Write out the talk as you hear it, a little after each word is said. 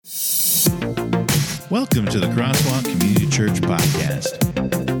Welcome to the Crosswalk Community Church Podcast.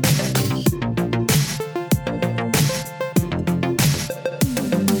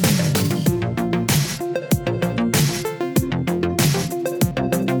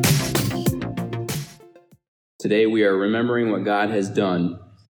 Today we are remembering what God has done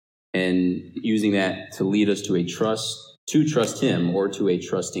and using that to lead us to trust Him or to a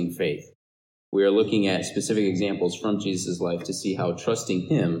trusting faith. We are looking at specific examples from Jesus' life to see how trusting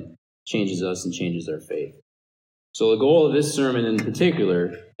Him changes us and changes our faith. So the goal of this sermon in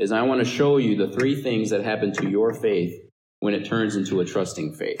particular is I want to show you the three things that happen to your faith when it turns into a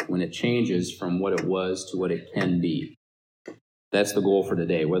trusting faith, when it changes from what it was to what it can be. That's the goal for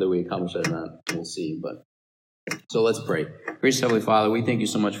today. Whether we accomplish that or not, we'll see. So let's pray. Gracious Heavenly Father, we thank you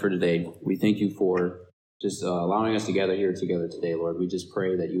so much for today. We thank you for just allowing us to gather here together today, Lord. We just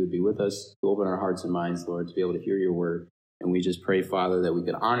pray that you would be with us, to open our hearts and minds, Lord, to be able to hear your word. And we just pray, Father, that we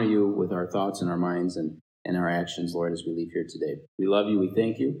could honor you with our thoughts and our minds and our actions, Lord, as we leave here today. We love you. We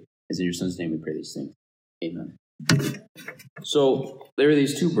thank you. As in your Son's name we pray these things. Amen. So there were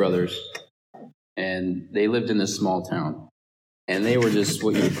these two brothers, and they lived in this small town. And they were just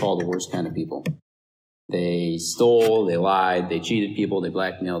what you would call the worst kind of people. They stole, they lied, they cheated people, they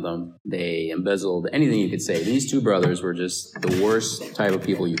blackmailed them, they embezzled, anything you could say. These two brothers were just the worst type of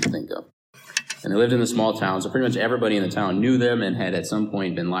people you could think of. And they lived in a small town, so pretty much everybody in the town knew them and had at some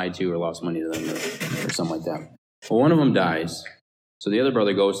point been lied to or lost money to them or something like that. Well, one of them dies, so the other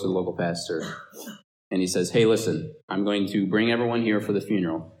brother goes to the local pastor, and he says, hey, listen, I'm going to bring everyone here for the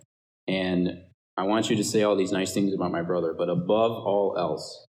funeral, and I want you to say all these nice things about my brother, but above all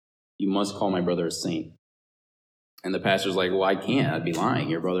else, you must call my brother a saint. And the pastor's like, well, I can't. I'd be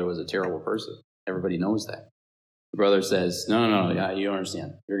lying. Your brother was a terrible person. Everybody knows that. The brother says, no, you don't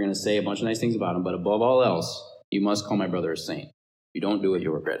understand. You're going to say a bunch of nice things about him, but above all else, you must call my brother a saint. If you don't do it,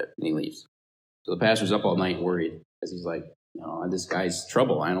 you'll regret it. And he leaves. So the pastor's up all night worried because he's like, this guy's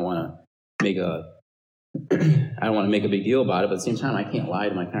trouble. I don't want to make a big deal about it, but at the same time, I can't lie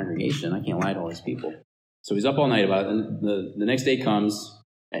to my congregation. I can't lie to all these people. So he's up all night about it, and the next day comes.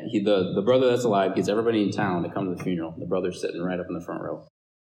 The brother that's alive gets everybody in town to come to the funeral. The brother's sitting right up in the front row.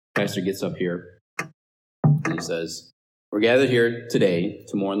 Pastor gets up here, and he says, we're gathered here today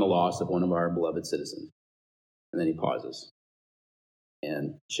to mourn the loss of one of our beloved citizens. And then he pauses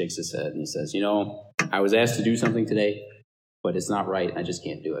and shakes his head, and he says, I was asked to do something today, but it's not right. I just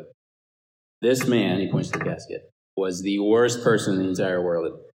can't do it. This man, he points to the casket, was the worst person in the entire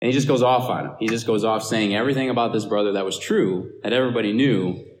world. And he just goes off on him. He just goes off saying everything about this brother that was true, that everybody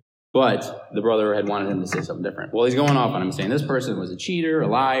knew, but the brother had wanted him to say something different. Well, he's going off on him, saying this person was a cheater, a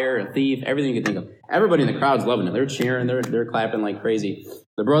liar, a thief, everything you could think of. Everybody in the crowd's loving it. They're cheering, they're clapping like crazy.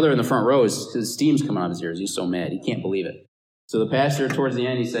 The brother in the front row, his steam's coming out of his ears. He's so mad. He can't believe it. So the pastor, towards the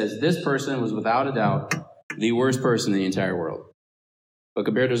end, he says, this person was without a doubt the worst person in the entire world. But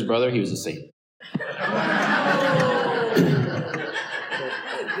compared to his brother, he was a saint.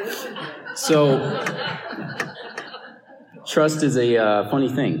 So, trust is a funny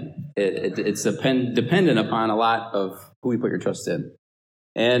thing. It's dependent upon a lot of who you put your trust in.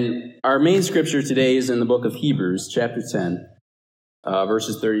 And our main scripture today is in the book of Hebrews, chapter 10,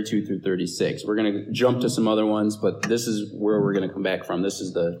 verses 32 through 36. We're going to jump to some other ones, but this is where we're going to come back from. This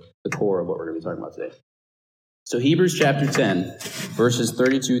is the core of what we're going to be talking about today. So Hebrews chapter 10, verses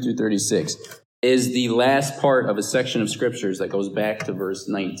 32 through 36, is the last part of a section of scriptures that goes back to verse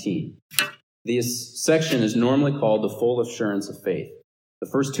 19. This section is normally called the full assurance of faith. The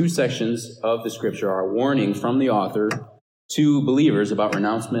first two sections of the scripture are a warning from the author to believers about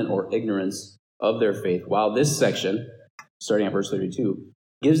renouncement or ignorance of their faith, while this section, starting at verse 32,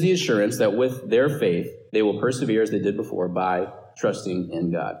 gives the assurance that with their faith, they will persevere as they did before by trusting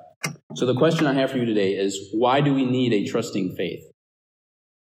in God. So the question I have for you today is, why do we need a trusting faith?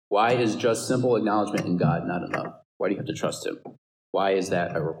 Why is just simple acknowledgement in God not enough? Why do you have to trust Him? Why is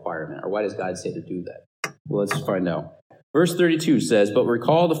that a requirement? Or why does God say to do that? Well, let's find out. Verse 32 says, but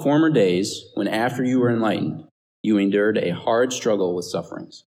recall the former days when after you were enlightened, you endured a hard struggle with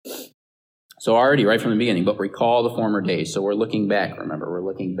sufferings. So already, right from the beginning, but recall the former days. So we're looking back, remember, we're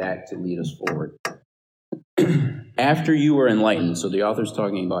looking back to lead us forward. After you were enlightened, so the author's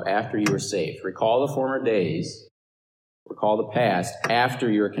talking about after you were saved. Recall the former days, recall the past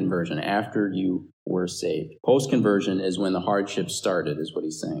after your conversion, after you were saved. Post-conversion is when the hardship started, is what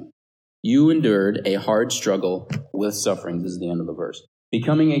he's saying. You endured a hard struggle with suffering. This is the end of the verse.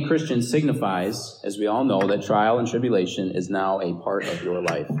 Becoming a Christian signifies, as we all know, that trial and tribulation is now a part of your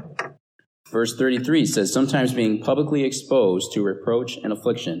life. Verse 33 says, sometimes being publicly exposed to reproach and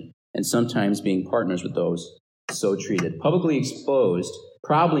affliction, and sometimes being partners with those so treated. Publicly exposed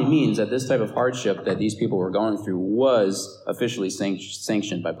probably means that this type of hardship that these people were going through was officially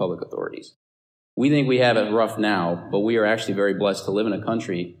sanctioned by public authorities. We think we have it rough now, but we are actually very blessed to live in a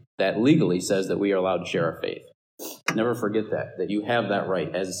country that legally says that we are allowed to share our faith. Never forget that you have that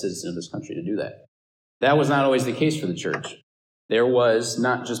right as a citizen of this country to do that. That was not always the case for the church. There was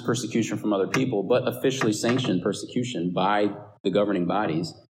not just persecution from other people, but officially sanctioned persecution by the governing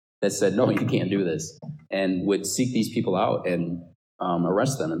bodies that said, no, you can't do this, and would seek these people out and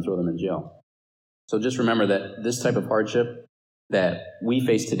arrest them and throw them in jail. So just remember that this type of hardship that we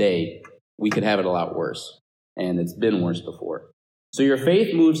face today, we could have it a lot worse, and it's been worse before. So your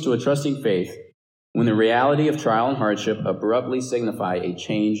faith moves to a trusting faith when the reality of trial and hardship abruptly signify a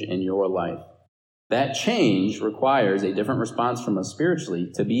change in your life. That change requires a different response from us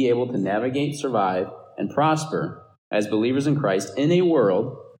spiritually to be able to navigate, survive, and prosper as believers in Christ in a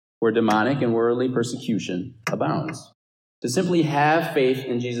world where demonic and worldly persecution abounds. To simply have faith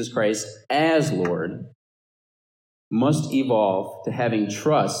in Jesus Christ as Lord must evolve to having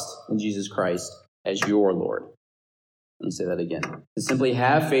trust in Jesus Christ as your Lord. Let me say that again. To simply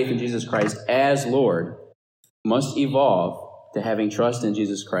have faith in Jesus Christ as Lord must evolve to having trust in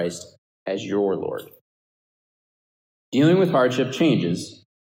Jesus Christ as your Lord. Dealing with hardship changes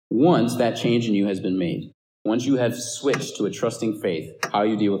once that change in you has been made. Once you have switched to a trusting faith, how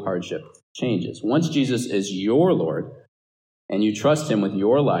you deal with hardship changes. Once Jesus is your Lord and you trust him with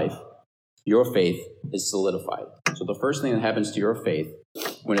your life, your faith is solidified. So the first thing that happens to your faith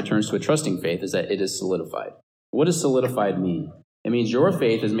when it turns to a trusting faith is that it is solidified. What does solidified mean? It means your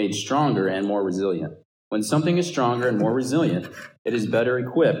faith is made stronger and more resilient. When something is stronger and more resilient, it is better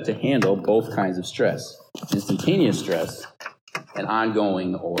equipped to handle both kinds of stress, instantaneous stress and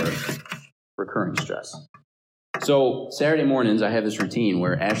ongoing or recurring stress. So Saturday mornings, I have this routine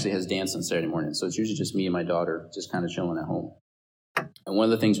where Ashley has dance on Saturday mornings. So it's usually just me and my daughter just kind of chilling at home. And one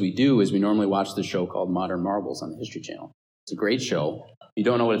of the things we do is we normally watch the show called Modern Marvels on the History Channel. It's a great show. If you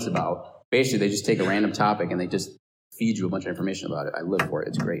don't know what it's about, basically they just take a random topic and they just feed you a bunch of information about it. I live for it.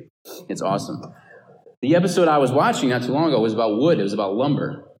 It's great. It's awesome. The episode I was watching not too long ago was about wood. It was about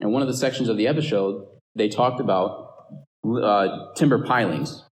lumber. And one of the sections of the episode, they talked about timber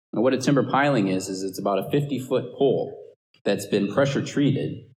pilings. And what a timber piling is it's about a 50-foot pole that's been pressure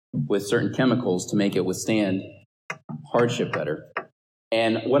treated with certain chemicals to make it withstand hardship better.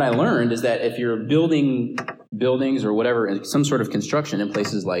 And what I learned is that if you're building buildings or whatever, some sort of construction in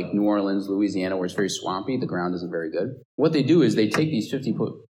places like New Orleans, Louisiana, where it's very swampy, the ground isn't very good, what they do is they take these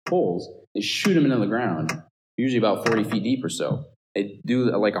 50-foot poles, they shoot them into the ground, usually about 40 feet deep or so. They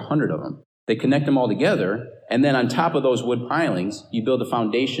do like 100 of them. They connect them all together, and then on top of those wood pilings, you build a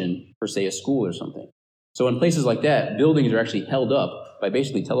foundation for, say, a school or something. So in places like that, buildings are actually held up by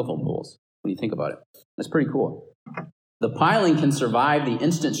basically telephone poles, when you think about it. That's pretty cool. The piling can survive the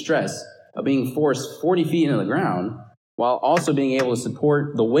instant stress of being forced 40 feet into the ground while also being able to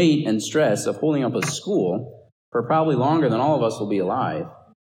support the weight and stress of holding up a school for probably longer than all of us will be alive,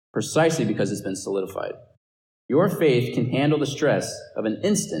 precisely because it's been solidified. Your faith can handle the stress of an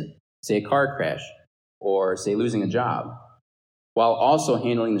instant, say a car crash, or say losing a job, while also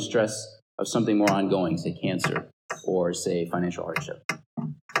handling the stress of something more ongoing, say cancer, or say financial hardship.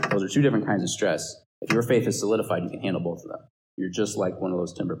 Those are two different kinds of stress. If your faith is solidified, you can handle both of them. You're just like one of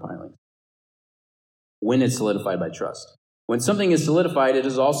those timber pilings. When it's solidified by trust. When something is solidified, it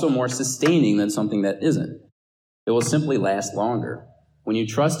is also more sustaining than something that isn't. It will simply last longer. When you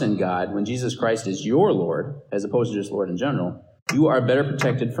trust in God, when Jesus Christ is your Lord, as opposed to just Lord in general, you are better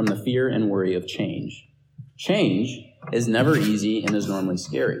protected from the fear and worry of change. Change is never easy and is normally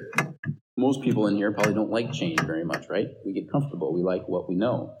scary. Most people in here probably don't like change very much, right? We get comfortable. We like what we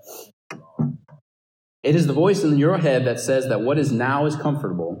know. It is the voice in your head that says that what is now is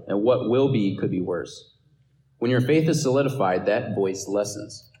comfortable and what will be could be worse. When your faith is solidified, that voice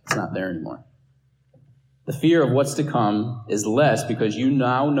lessens. It's not there anymore. The fear of what's to come is less because you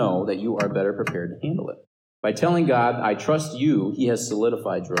now know that you are better prepared to handle it. By telling God, I trust you, he has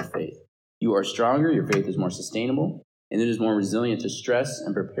solidified your faith. You are stronger, your faith is more sustainable, and it is more resilient to stress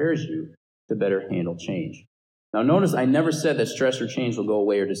and prepares you to better handle change. Now notice I never said that stress or change will go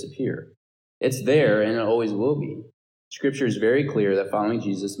away or disappear. It's there and it always will be. Scripture is very clear that following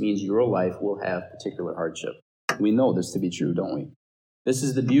Jesus means your life will have particular hardship. We know this to be true, don't we? This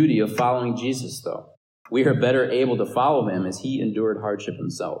is the beauty of following Jesus, though. We are better able to follow him as he endured hardship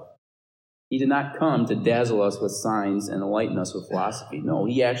himself. He did not come to dazzle us with signs and enlighten us with philosophy. No,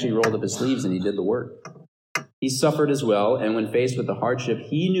 he actually rolled up his sleeves and he did the work. He suffered as well, and when faced with the hardship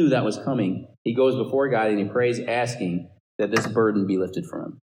he knew that was coming, he goes before God and he prays asking that this burden be lifted from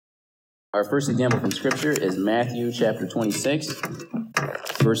him. Our first example from Scripture is Matthew chapter 26.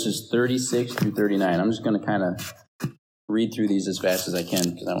 verses 36 through 39. I'm just going to kind of read through these as fast as I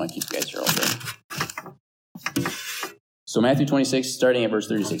can because I want to keep you guys here all day. So Matthew 26, starting at verse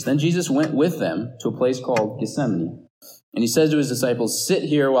 36. Then Jesus went with them to a place called Gethsemane. And he says to his disciples, "Sit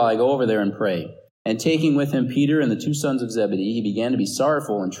here while I go over there and pray." And taking with him Peter and the two sons of Zebedee, he began to be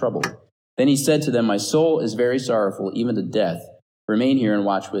sorrowful and troubled. Then he said to them, "My soul is very sorrowful, even to death. Remain here and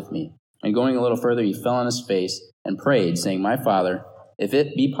watch with me." And going a little further, he fell on his face and prayed, saying, "My Father, if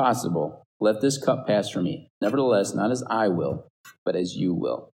it be possible, let this cup pass from me. Nevertheless, not as I will, but as you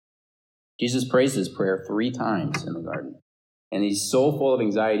will." Jesus prays this prayer 3 times in the garden. And he's so full of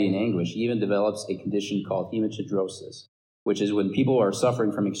anxiety and anguish, he even develops a condition called hematidrosis, which is when people are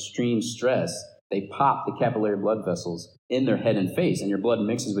suffering from extreme stress, they pop the capillary blood vessels in their head and face, and your blood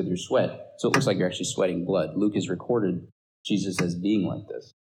mixes with your sweat. So it looks like you're actually sweating blood. Luke has recorded Jesus as being like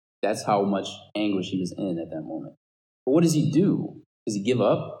this. That's how much anguish he was in at that moment. But what does he do? Does he give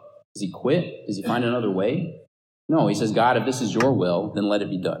up? Does he quit? Does he find another way? No, he says, "God, if this is your will, then let it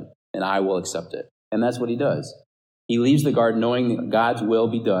be done, and I will accept it." And that's what he does. He leaves the garden knowing that God's will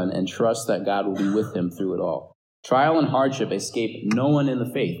be done and trusts that God will be with him through it all. Trial and hardship escape no one in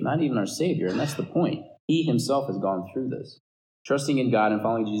the faith, not even our Savior, and that's the point. He himself has gone through this. Trusting in God and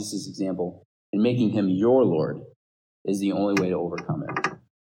following Jesus' example and making him your Lord is the only way to overcome it.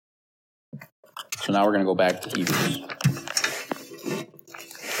 So now we're going to go back to Hebrews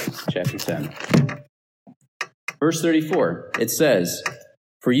chapter 10. Verse 34, it says,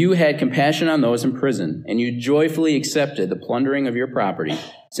 "For you had compassion on those in prison, and you joyfully accepted the plundering of your property,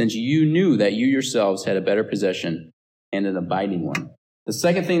 since you knew that you yourselves had a better possession and an abiding one." The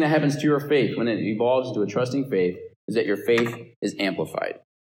second thing that happens to your faith when it evolves into a trusting faith is that your faith is amplified.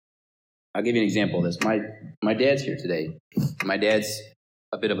 I'll give you an example of this. My dad's here today. My dad's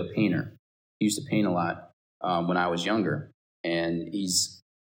a bit of a painter. He used to paint a lot when I was younger, and he's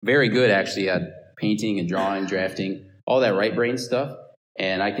very good actually at painting and drawing, drafting, all that right brain stuff.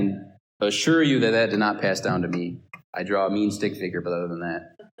 And I can assure you that did not pass down to me. I draw a mean stick figure, but other than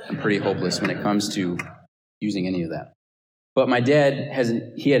that, I'm pretty hopeless when it comes to using any of that. But my dad had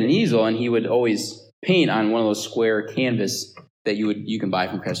an easel, and he would always paint on one of those square canvas that you can buy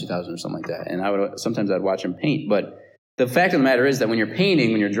from Craft 2000 or something like that. And sometimes I'd watch him paint. But the fact of the matter is that when you're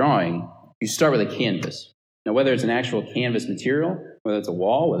painting, when you're drawing, you start with a canvas. Now, whether it's an actual canvas material, whether it's a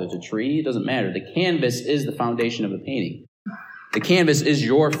wall, whether it's a tree, it doesn't matter. The canvas is the foundation of the painting. The canvas is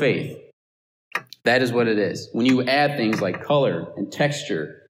your faith. That is what it is. When you add things like color and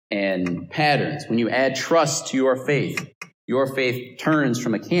texture and patterns, when you add trust to your faith turns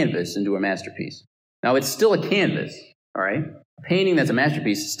from a canvas into a masterpiece. Now, it's still a canvas, all right? A painting that's a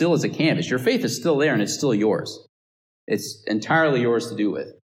masterpiece still is a canvas. Your faith is still there, and it's still yours. It's entirely yours to do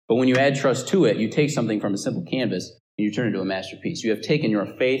with. But when you add trust to it, you take something from a simple canvas and you turn it into a masterpiece. You have taken your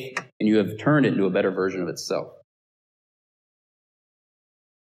faith and you have turned it into a better version of itself.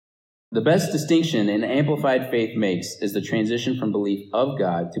 The best distinction an amplified faith makes is the transition from belief of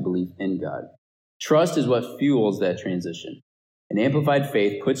God to belief in God. Trust is what fuels that transition. An amplified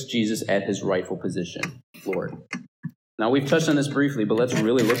faith puts Jesus at his rightful position, Lord. Now, we've touched on this briefly, but let's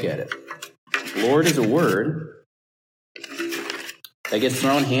really look at it. Lord is a word that gets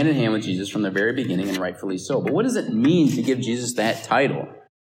thrown hand in hand with Jesus from the very beginning, and rightfully so. But what does it mean to give Jesus that title?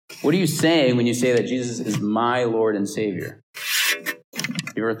 What are you saying when you say that Jesus is my Lord and Savior?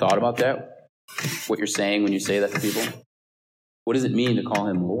 You ever thought about that? What you're saying when you say that to people? What does it mean to call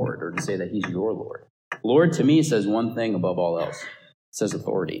him Lord, or to say that he's your Lord? Lord, to me, says one thing above all else. It says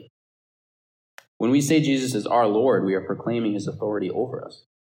authority. When we say Jesus is our Lord, we are proclaiming his authority over us.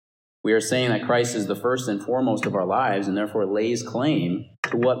 We are saying that Christ is the first and foremost of our lives, and therefore lays claim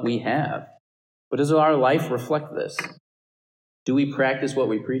to what we have. But does our life reflect this? Do we practice what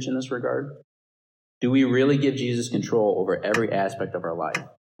we preach in this regard? Do we really give Jesus control over every aspect of our life?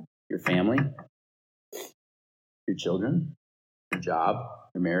 Your family, your children, your job,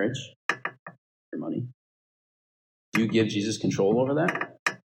 your marriage, your money. Do you give Jesus control over that?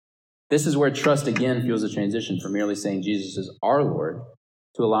 This is where trust again fuels a transition from merely saying Jesus is our Lord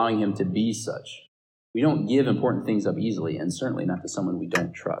to allowing him to be such. We don't give important things up easily, and certainly not to someone we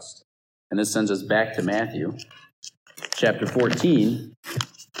don't trust. And this sends us back to Matthew chapter 14,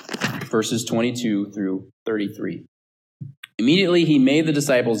 verses 22 through 33. Immediately he made the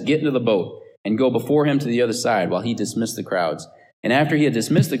disciples get into the boat and go before him to the other side while he dismissed the crowds. And after he had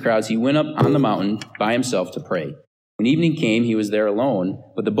dismissed the crowds, he went up on the mountain by himself to pray. When evening came, he was there alone,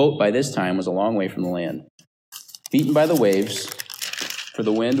 but the boat by this time was a long way from the land, beaten by the waves, for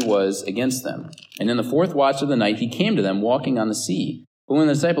the wind was against them. And in the fourth watch of the night he came to them walking on the sea. But when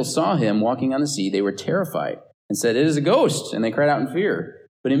the disciples saw him walking on the sea, they were terrified, and said, "It is a ghost," and they cried out in fear.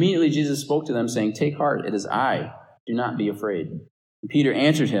 But immediately Jesus spoke to them, saying, "Take heart, it is I. Do not be afraid." And Peter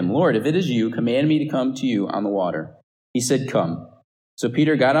answered him, "Lord, if it is you, command me to come to you on the water." He said, "Come." So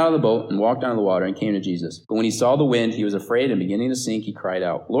Peter got out of the boat and walked on the water and came to Jesus. But when he saw the wind, he was afraid, and beginning to sink, he cried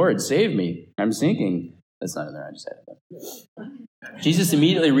out, "Lord, save me, I'm sinking." That's not in there, I just had it. Jesus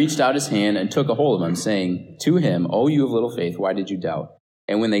immediately reached out his hand and took a hold of him, saying to him, "O you of little faith, why did you doubt?"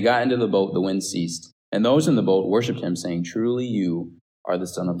 And when they got into the boat, the wind ceased. And those in the boat worshipped him, saying, "Truly you are the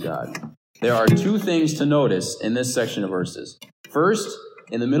Son of God." There are two things to notice in this section of verses. First,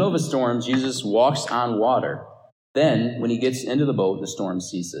 in the middle of a storm, Jesus walks on water. Then, when he gets into the boat, the storm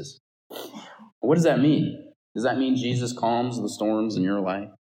ceases. What does that mean? Does that mean Jesus calms the storms in your life?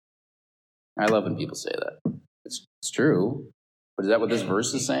 I love when people say that. It's true. But is that what this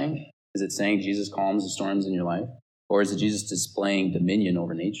verse is saying? Is it saying Jesus calms the storms in your life? Or is it Jesus displaying dominion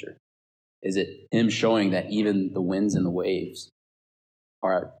over nature? Is it him showing that even the winds and the waves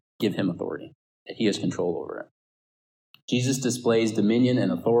give him authority, that he has control over it? Jesus displays dominion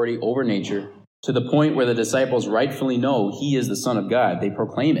and authority over nature to the point where the disciples rightfully know he is the Son of God. They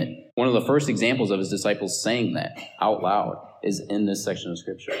proclaim it. One of the first examples of his disciples saying that out loud is in this section of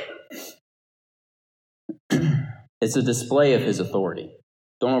Scripture. It's a display of his authority.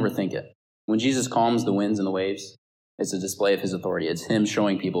 Don't overthink it. When Jesus calms the winds and the waves, it's a display of his authority. It's him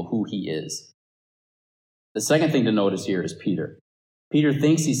showing people who he is. The second thing to notice here is Peter. Peter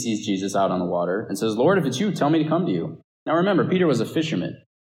thinks he sees Jesus out on the water and says, "Lord, if it's you, tell me to come to you." Now remember, Peter was a fisherman,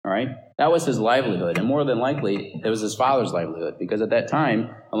 all right? That was his livelihood, and more than likely, it was his father's livelihood, because at that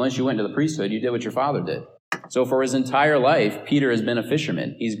time, unless you went to the priesthood, you did what your father did. So for his entire life, Peter has been a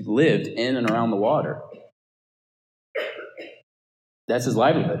fisherman. He's lived in and around the water. That's his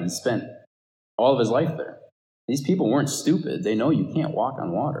livelihood. He spent all of his life there. These people weren't stupid. They know you can't walk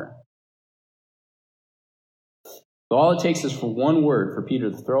on water. So all it takes is for one word for Peter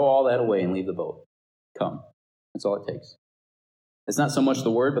to throw all that away and leave the boat. Come. That's all it takes. It's not so much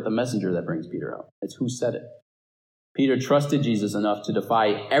the word, but the messenger that brings Peter out. It's who said it. Peter trusted Jesus enough to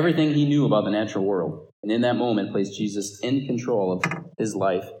defy everything he knew about the natural world, and in that moment placed Jesus in control of his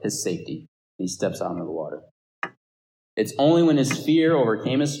life, his safety. And he steps out into the water. It's only when his fear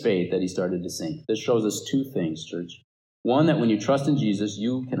overcame his faith that he started to sink. This shows us two things, church. One, that when you trust in Jesus,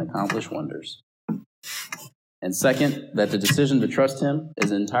 you can accomplish wonders. And second, that the decision to trust him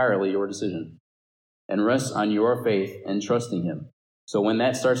is entirely your decision and rests on your faith and trusting him. So when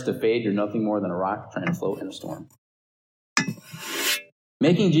that starts to fade, you're nothing more than a rock trying to float in a storm.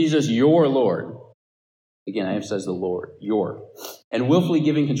 Making Jesus your Lord, again, I emphasize the Lord, and willfully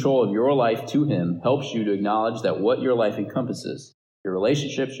giving control of your life to him helps you to acknowledge that what your life encompasses, your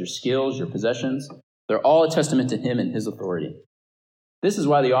relationships, your skills, your possessions, they're all a testament to him and his authority. This is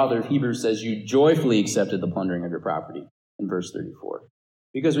why the author of Hebrews says you joyfully accepted the plundering of your property in verse 34.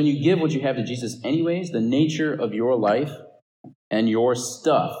 Because when you give what you have to Jesus anyways, the nature of your life and your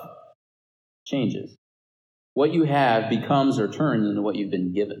stuff changes. What you have becomes or turns into what you've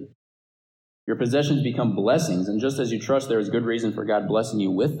been given. Your possessions become blessings, and just as you trust there is good reason for God blessing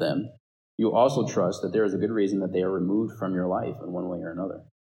you with them, you also trust that there is a good reason that they are removed from your life in one way or another.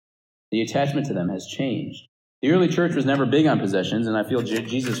 The attachment to them has changed. The early church was never big on possessions, and I feel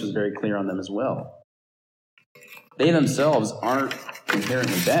Jesus was very clear on them as well. They themselves aren't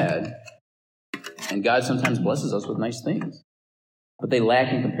inherently bad, and God sometimes blesses us with nice things, but they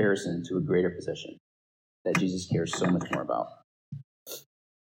lack in comparison to a greater possession that Jesus cares so much more about.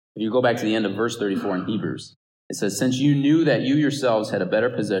 If you go back to the end of verse 34 in Hebrews, it says, "Since you knew that you yourselves had a better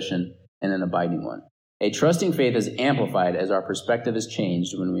possession and an abiding one." A trusting faith is amplified as our perspective is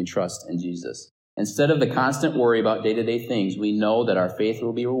changed when we trust in Jesus. Instead of the constant worry about day-to-day things, we know that our faith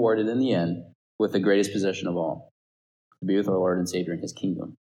will be rewarded in the end with the greatest possession of all, to be with our Lord and Savior in his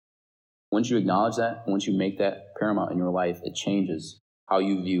kingdom. Once you acknowledge that, once you make that paramount in your life, it changes how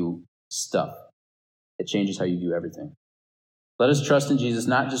you view stuff. It changes how you view everything. Let us trust in Jesus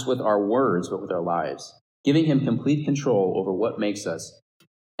not just with our words, but with our lives, giving him complete control over what makes us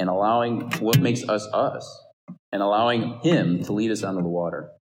and allowing what makes us us, and allowing him to lead us onto the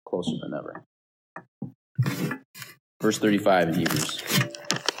water closer than ever. Verse 35 in Hebrews.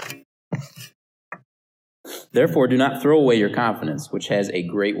 "Therefore, do not throw away your confidence, which has a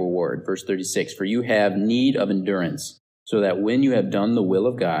great reward." Verse 36, "For you have need of endurance, so that when you have done the will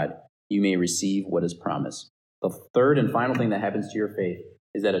of God, you may receive what is promised." The third and final thing that happens to your faith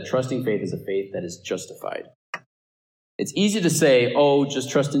is that a trusting faith is a faith that is justified. It's easy to say, oh, just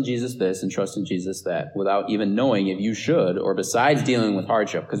trust in Jesus this and trust in Jesus that, without even knowing if you should, or besides dealing with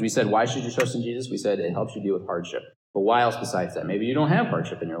hardship. Because we said, why should you trust in Jesus? We said it helps you deal with hardship. But why else besides that? Maybe you don't have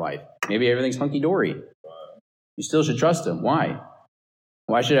hardship in your life. Maybe everything's hunky-dory. You still should trust him. Why?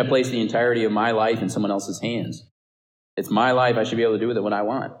 Why should I place the entirety of my life in someone else's hands? It's my life. I should be able to do with it what I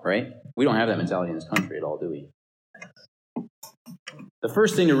want, right? We don't have that mentality in this country at all, do we? The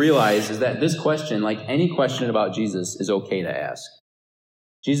first thing to realize is that this question, like any question about Jesus, is okay to ask.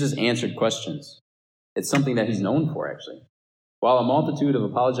 Jesus answered questions. It's something that he's known for, actually. While a multitude of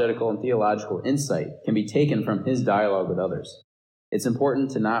apologetical and theological insight can be taken from his dialogue with others, it's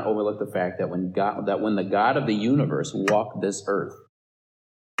important to not overlook the fact that when the God of the universe walked this earth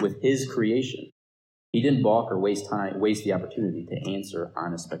with his creation, he didn't balk or waste the opportunity to answer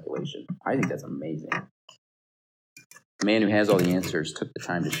honest speculation. I think that's amazing. The man who has all the answers took the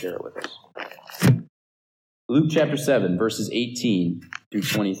time to share it with us. Luke chapter 7, verses 18 through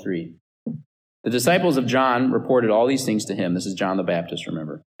 23. The disciples of John reported all these things to him. This is John the Baptist,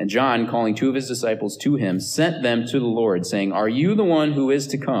 remember. And John, calling two of his disciples to him, sent them to the Lord, saying, "Are you the one who is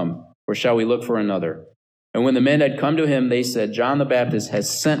to come, or shall we look for another?" And when the men had come to him, they said, "John the Baptist has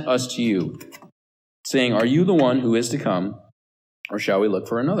sent us to you, saying, 'Are you the one who is to come, or shall we look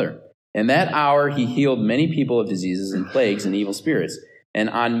for another?' In that hour he healed many people of diseases and plagues and evil spirits, and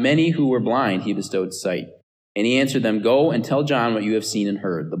on many who were blind he bestowed sight. And he answered them, 'Go and tell John what you have seen and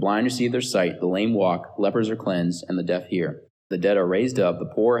heard. The blind receive their sight, the lame walk, lepers are cleansed, and the deaf hear. The dead are raised up, the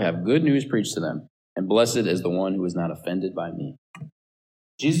poor have good news preached to them, and blessed is the one who is not offended by me.'"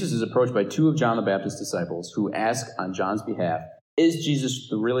 Jesus is approached by two of John the Baptist's disciples who ask on John's behalf, is Jesus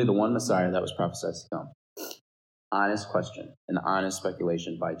really the one Messiah that was prophesied to come? Honest question, an honest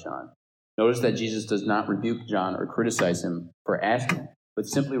speculation by John. Notice that Jesus does not rebuke John or criticize him for asking, but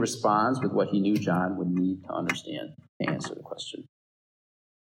simply responds with what he knew John would need to understand to answer the question.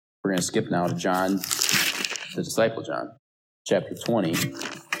 We're going to skip now to John, the disciple John, chapter 20,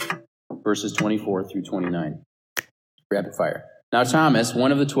 verses 24 through 29. Rapid fire. Now Thomas,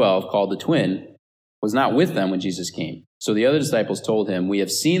 one of the 12, called the twin, was not with them when Jesus came. So the other disciples told him, "We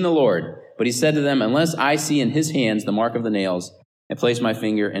have seen the Lord." But he said to them, "Unless I see in his hands the mark of the nails, and place my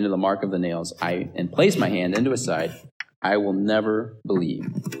finger into the mark of the nails, and place my hand into his side, I will never believe."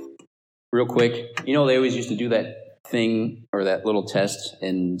 Real quick, they always used to do that thing or that little test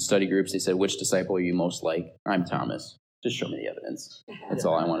in study groups. They said, "Which disciple are you most like?" I'm Thomas. Just show me the evidence. That's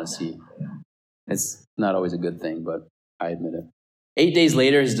all I want to see. It's not always a good thing, but I admit it. 8 days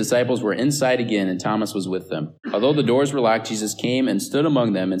later, his disciples were inside again, and Thomas was with them. Although the doors were locked, Jesus came and stood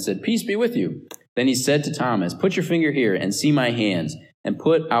among them and said, "Peace be with you." Then he said to Thomas, "Put your finger here and see my hands, and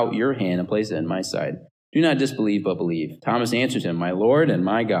put out your hand and place it in my side. Do not disbelieve, but believe." Thomas answered him, "My Lord and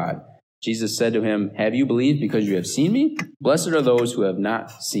my God." Jesus said to him, "Have you believed because you have seen me? Blessed are those who have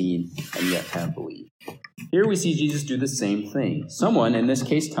not seen and yet have believed." Here we see Jesus do the same thing. Someone, in this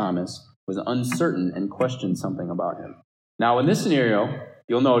case Thomas, was uncertain and questioned something about him. Now, in this scenario,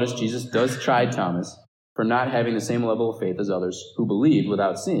 you'll notice Jesus does chide Thomas for not having the same level of faith as others who believed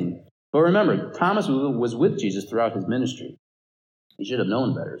without seeing. But remember, Thomas was with Jesus throughout his ministry. He should have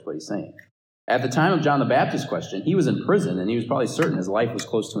known better, is what he's saying. At the time of John the Baptist's question, he was in prison, and he was probably certain his life was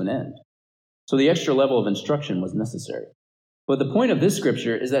close to an end. So the extra level of instruction was necessary. But the point of this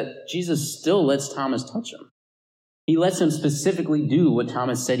scripture is that Jesus still lets Thomas touch him. He lets him specifically do what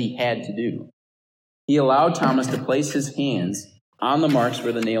Thomas said he had to do. He allowed Thomas to place his hands on the marks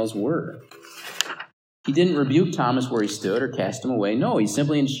where the nails were. He didn't rebuke Thomas where he stood or cast him away. No, he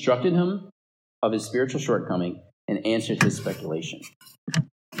simply instructed him of his spiritual shortcoming and answered his speculation.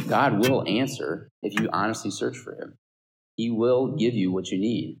 God will answer if you honestly search for him. He will give you what you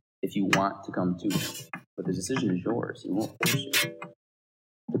need if you want to come to him. But the decision is yours. He won't force you.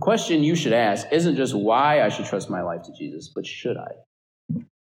 The question you should ask isn't just why I should trust my life to Jesus, but should I?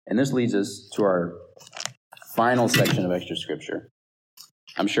 And this leads us to our final section of extra scripture.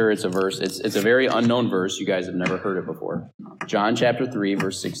 I'm sure it's a verse. It's a very unknown verse. You guys have never heard it before. John chapter 3,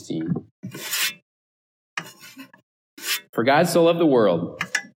 verse 16. "For God so loved the world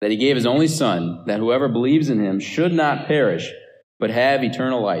that he gave his only son, that whoever believes in him should not perish, but have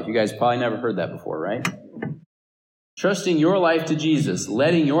eternal life." You guys probably never heard that before, right? Trusting your life to Jesus,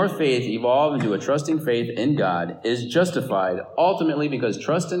 letting your faith evolve into a trusting faith in God, is justified ultimately because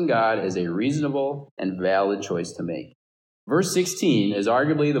trust in God is a reasonable and valid choice to make. Verse 16 is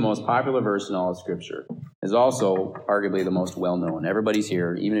arguably the most popular verse in all of Scripture. It's also arguably the most well-known. Everybody's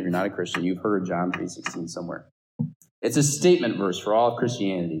here, even if you're not a Christian, you've heard John 3:16 somewhere. It's a statement verse for all of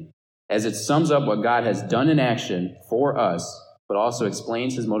Christianity, as it sums up what God has done in action for us, but also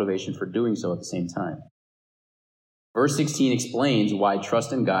explains his motivation for doing so at the same time. Verse 16 explains why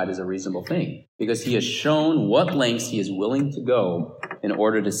trust in God is a reasonable thing, because he has shown what lengths he is willing to go in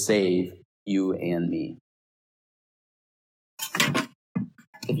order to save you and me.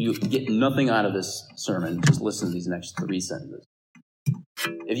 if you get nothing out of this sermon, just listen to these next 3 sentences.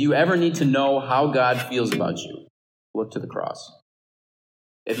 If you ever need to know how God feels about you, look to the cross.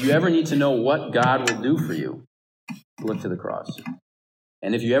 If you ever need to know what God will do for you, look to the cross.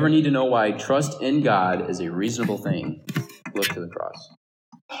 And if you ever need to know why trust in God is a reasonable thing, look to the cross.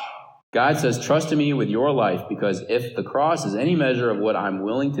 God says, trust in me with your life, because if the cross is any measure of what I'm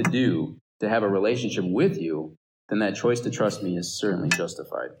willing to do to have a relationship with you, then that choice to trust me is certainly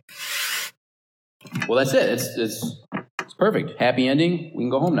justified. Well, that's it. It's perfect. Happy ending. We can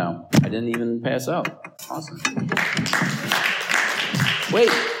go home now. I didn't even pass out. Awesome. Wait.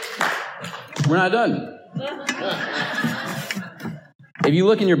 We're not done. If you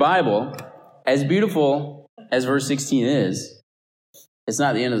look in your Bible, as beautiful as verse 16 is, it's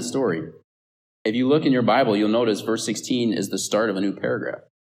not the end of the story. If you look in your Bible, you'll notice verse 16 is the start of a new paragraph.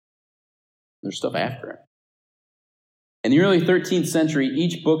 There's stuff after it. In the early 13th century,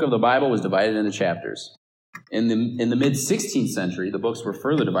 each book of the Bible was divided into chapters. In the mid-16th century, the books were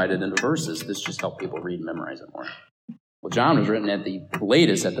further divided into verses. This just helped people read and memorize it more. Well, John was written at the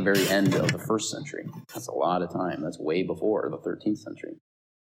latest, at the very end of the 1st century. That's a lot of time. That's way before the 13th century.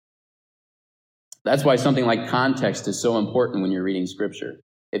 That's why something like context is so important when you're reading Scripture.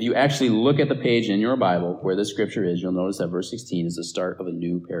 If you actually look at the page in your Bible where the Scripture is, you'll notice that verse 16 is the start of a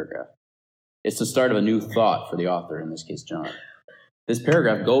new paragraph. It's the start of a new thought for the author, in this case, John. This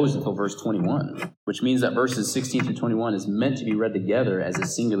paragraph goes until verse 21, which means that verses 16 to 21 is meant to be read together as a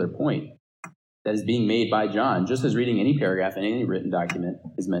singular point that is being made by John, just as reading any paragraph in any written document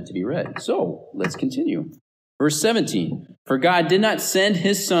is meant to be read. So, let's continue. Verse 17, for God did not send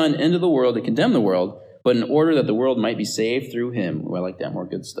his Son into the world to condemn the world, but in order that the world might be saved through him. Ooh, I like that, more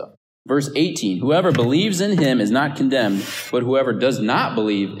good stuff. Verse 18, whoever believes in him is not condemned, but whoever does not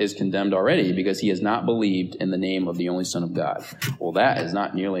believe is condemned already, because he has not believed in the name of the only Son of God. Well, that is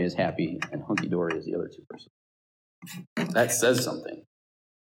not nearly as happy and hunky-dory as the other 2 verses. That says something.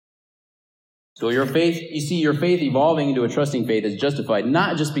 So your faith evolving into a trusting faith is justified,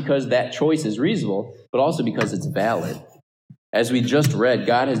 not just because that choice is reasonable, but also because it's valid. As we just read,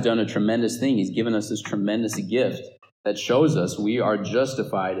 God has done a tremendous thing. He's given us this tremendous gift that shows us we are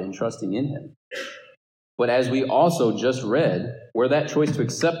justified in trusting in him. But as we also just read, where that choice to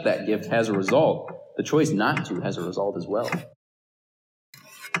accept that gift has a result, the choice not to has a result as well.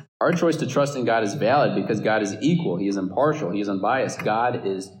 Our choice to trust in God is valid because God is equal, he is impartial, he is unbiased, God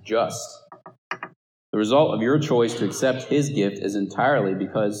is just. The result of your choice to accept his gift is entirely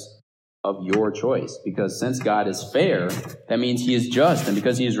because of your choice. Because since God is fair, that means he is just, and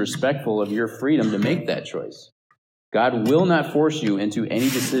because he is respectful of your freedom to make that choice. God will not force you into any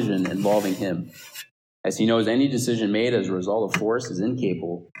decision involving him, as he knows any decision made as a result of force is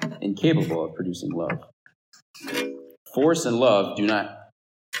incapable of producing love. Force and love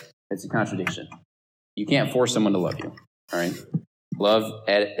it's a contradiction. You can't force someone to love you, all right? Love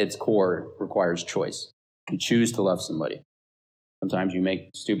at its core requires choice. You choose to love somebody. Sometimes you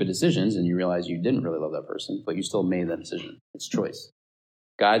make stupid decisions and you realize you didn't really love that person, but you still made that decision. It's choice.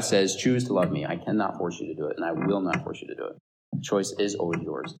 God says, choose to love me. I cannot force you to do it, and I will not force you to do it. The choice is always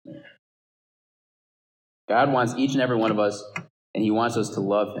yours. God wants each and every one of us, and he wants us to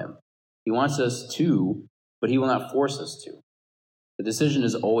love him. He wants us to, but he will not force us to. The decision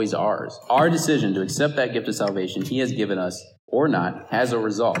is always ours. Our decision to accept that gift of salvation he has given us or not has a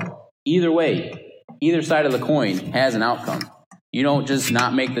result. Either way, either side of the coin has an outcome. You don't just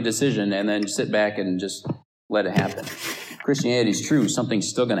not make the decision and then sit back and just let it happen. Christianity is true. Something's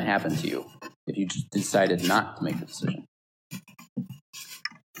still going to happen to you if you just decided not to make the decision.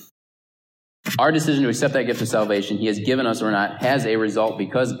 Our decision to accept that gift of salvation he has given us or not has a result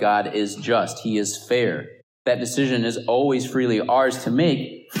because God is just. He is fair. That decision is always freely ours to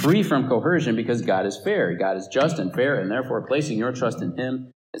make, free from coercion, because God is fair. God is just and fair, and therefore placing your trust in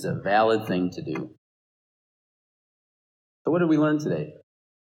him is a valid thing to do. So what did we learn today?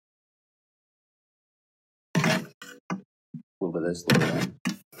 A little bit of this, a little bit of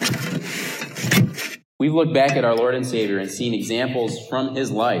that. We've looked back at our Lord and Savior and seen examples from his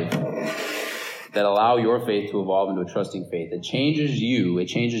life that allow your faith to evolve into a trusting faith. It changes you. It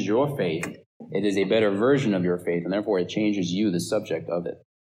changes your faith. It is a better version of your faith, and therefore it changes you, the subject of it.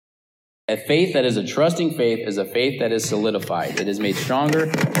 A faith that is a trusting faith is a faith that is solidified. It is made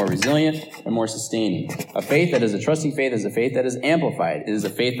stronger, more resilient, and more sustaining. A faith that is a trusting faith is a faith that is amplified. It is a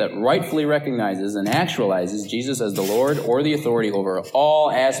faith that rightfully recognizes and actualizes Jesus as the Lord or the authority over all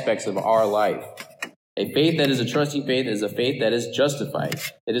aspects of our life. A faith that is a trusting faith is a faith that is justified.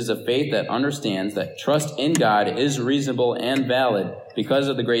 It is a faith that understands that trust in God is reasonable and valid because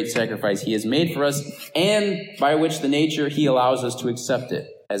of the great sacrifice he has made for us and by which the nature he allows us to accept it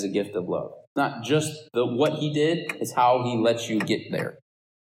as a gift of love. Not just what he did, it's how he lets you get there.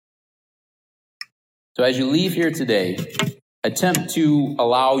 So as you leave here today, attempt to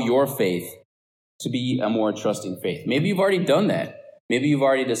allow your faith to be a more trusting faith. Maybe you've already done that. Maybe you've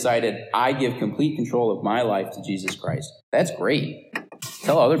already decided, I give complete control of my life to Jesus Christ. That's great.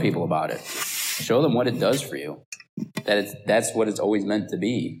 Tell other people about it. Show them what it does for you. That's what it's always meant to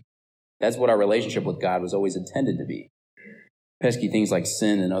be. That's what our relationship with God was always intended to be. Pesky things like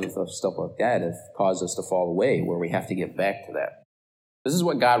sin and other stuff like that have caused us to fall away, where we have to get back to that. This is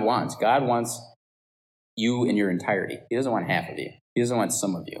what God wants. God wants you in your entirety. He doesn't want half of you. He doesn't want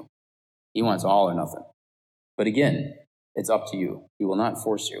some of you. He wants all or nothing. But again, it's up to you. He will not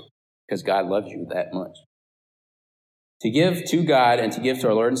force you because God loves you that much. To give to God and to give to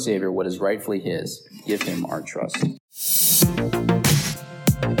our Lord and Savior what is rightfully his, give him our trust.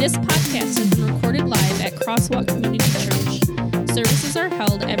 This podcast has been recorded live at Crosswalk Community Church. Services are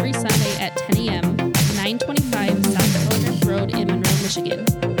held every Sunday at 10 a.m. at 925 South Telegraph Road in Monroe, Michigan.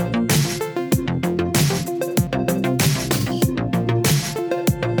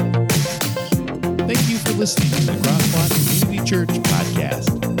 Thank you for listening to the Crosswalk Community Church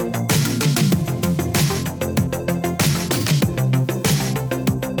podcast.